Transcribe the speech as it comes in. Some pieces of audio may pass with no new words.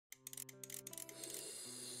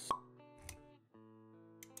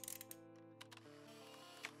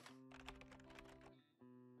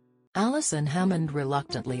Alison Hammond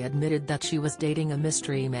reluctantly admitted that she was dating a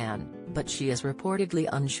mystery man, but she is reportedly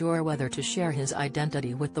unsure whether to share his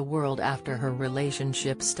identity with the world after her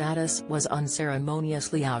relationship status was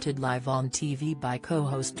unceremoniously outed live on TV by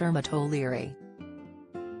co-host Dermot O'Leary.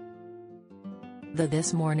 The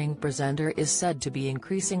This Morning presenter is said to be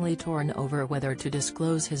increasingly torn over whether to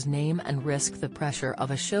disclose his name and risk the pressure of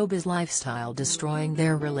a showbiz lifestyle destroying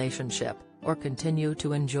their relationship, or continue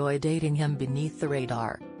to enjoy dating him beneath the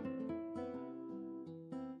radar.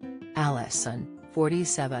 Alison,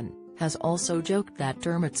 47, has also joked that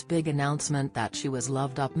Dermot's big announcement that she was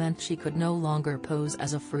loved up meant she could no longer pose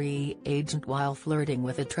as a free agent while flirting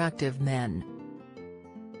with attractive men.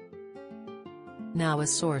 Now a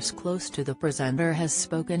source close to the presenter has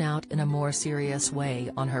spoken out in a more serious way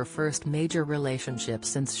on her first major relationship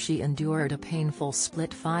since she endured a painful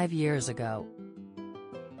split 5 years ago.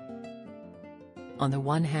 On the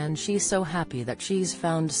one hand, she's so happy that she's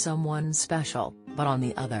found someone special, but on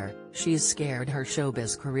the other, she's scared her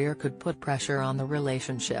showbiz career could put pressure on the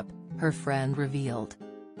relationship, her friend revealed.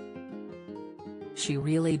 She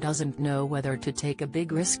really doesn't know whether to take a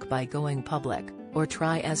big risk by going public, or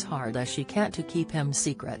try as hard as she can to keep him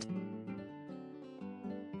secret.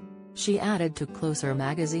 She added to Closer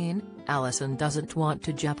magazine, Alison doesn't want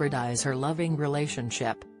to jeopardize her loving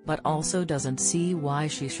relationship, but also doesn't see why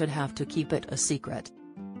she should have to keep it a secret.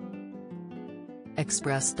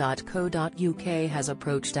 Express.co.uk has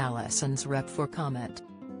approached Alison's rep for comment.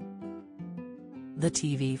 The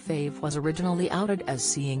TV fave was originally outed as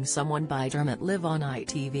seeing someone by Dermot live on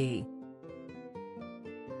ITV.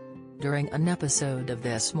 During an episode of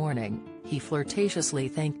This Morning, he flirtatiously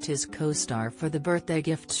thanked his co-star for the birthday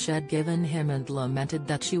gift she'd given him and lamented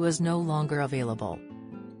that she was no longer available.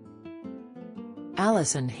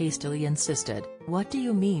 Alison hastily insisted, "What do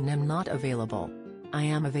you mean I'm not available? I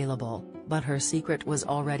am available," but her secret was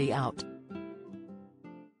already out.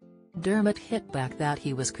 Dermot hit back that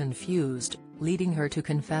he was confused, leading her to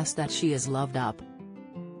confess that she is loved up.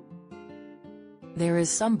 "There is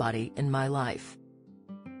somebody in my life.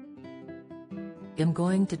 I'm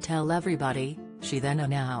going to tell everybody," she then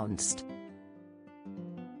announced.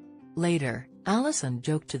 Later, Alison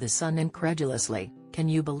joked to The Sun incredulously, "Can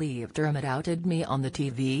you believe Dermot outed me on the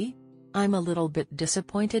TV? I'm a little bit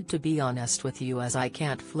disappointed, to be honest with you, as I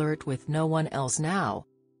can't flirt with no one else now.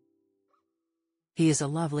 He is a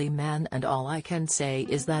lovely man and all I can say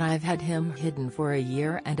is that I've had him hidden for 1.5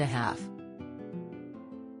 years.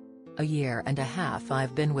 1.5 years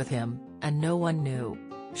I've been with him, and no one knew."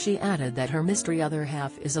 She added that her mystery other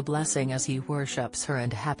half is a blessing as he worships her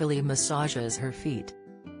and happily massages her feet.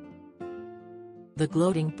 The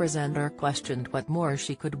gloating presenter questioned what more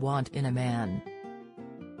she could want in a man.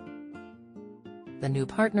 The new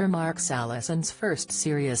partner marks Alison's first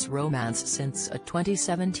serious romance since a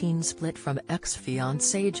 2017 split from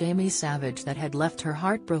ex-fiancé Jamie Savage that had left her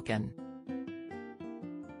heartbroken.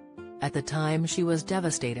 At the time she was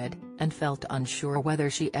devastated, and felt unsure whether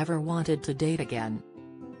she ever wanted to date again.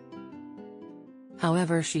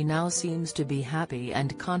 However, she now seems to be happy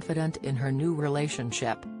and confident in her new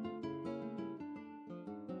relationship.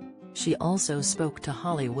 She also spoke to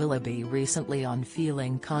Holly Willoughby recently on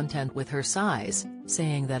feeling content with her size,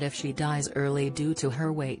 saying that if she dies early due to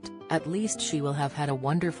her weight, at least she will have had a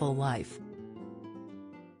wonderful life.